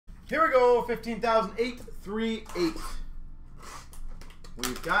Here we go, 15,838.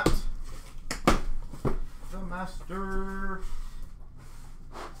 We've got the Master.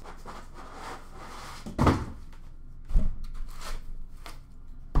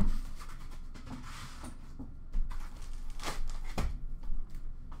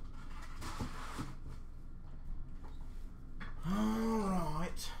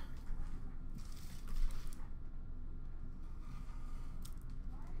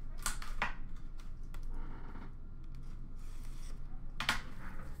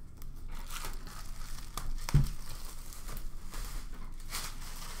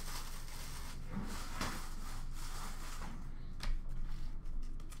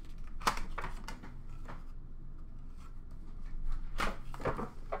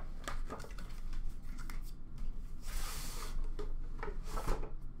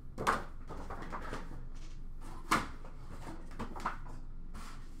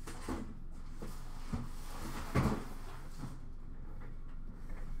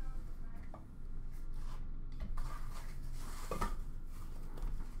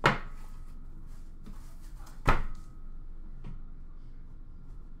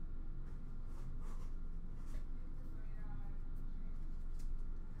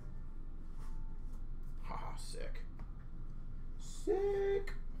 Sick.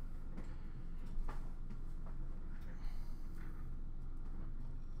 Sick.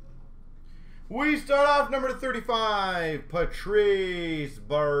 We start off number 35, Patrice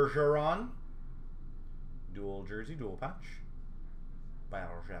Bergeron. Dual jersey, dual patch.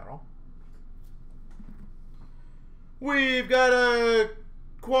 Battle Shadow. We've got a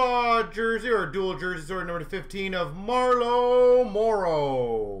quad jersey or a dual jersey, sorry, number 15 of Marlo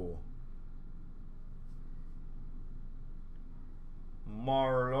Moro.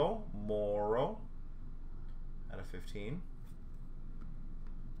 Marlo Moro out of 15.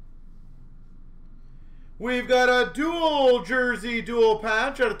 We've got a dual jersey, dual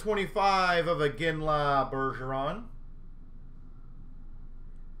patch out of 25 of Iginla Bergeron.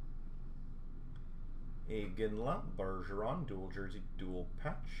 Iginla Bergeron, dual jersey, dual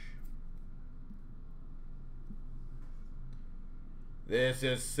patch. This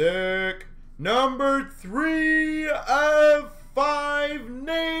is sick. Number 3 of 5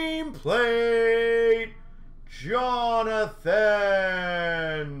 nameplate, Jonathan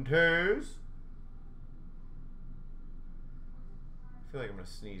Toews. I feel like I'm going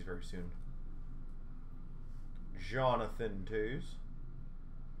to sneeze very soon. Jonathan Toews.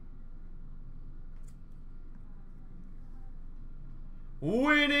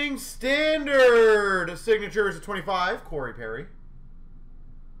 Winning standard signatures of 25, Corey Perry.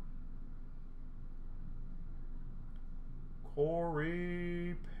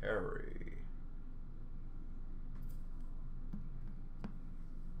 Corey Perry.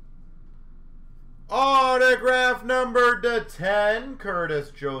 Autograph number to 10,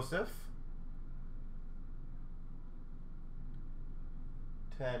 Curtis Joseph.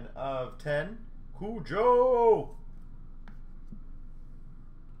 10 of 10, Cujo.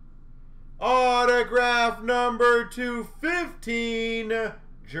 Autograph number 215,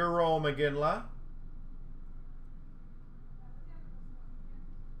 Jerome Iginla.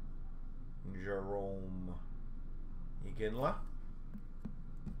 Jerome Iginla.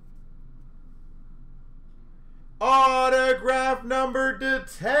 Autograph number to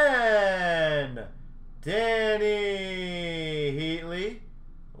 10, Danny Heatley.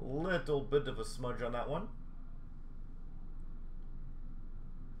 Little bit of a smudge on that one.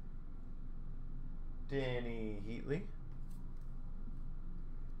 Danny Heatley.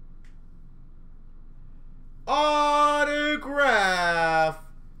 Autograph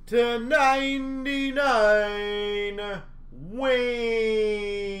to 99,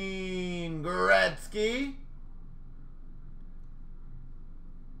 Wayne Gretzky.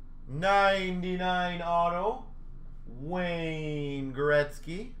 99 auto, Wayne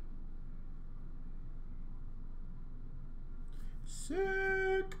Gretzky.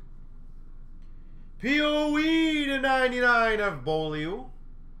 Sick. POE to 99 of Beaulieu.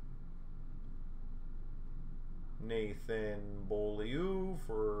 Nathan Beaulieu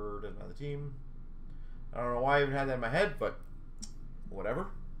for another team. I don't know why I even had that in my head, but whatever.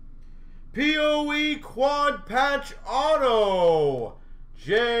 POE quad patch auto,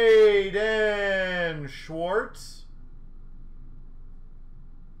 Jaden Schwartz.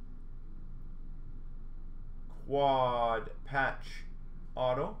 Quad patch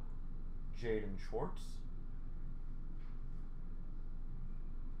auto, Jaden Schwartz.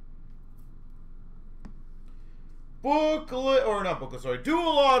 Booklet, or not booklet, sorry.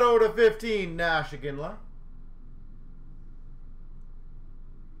 Dual auto to 15, Nash Iginla.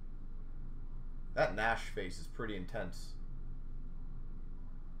 That Nash face is pretty intense.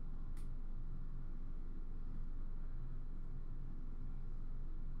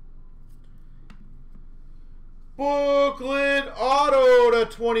 Booklet auto to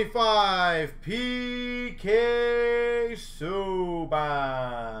 25. PK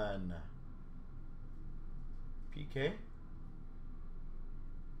Subban. PK.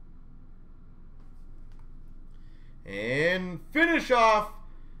 And finish off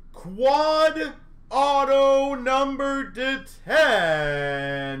quad auto number to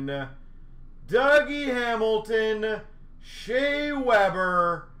 10. Dougie Hamilton, Shea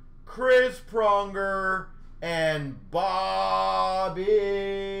Weber, Chris Pronger, and Bobby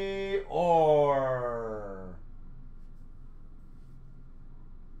Orr.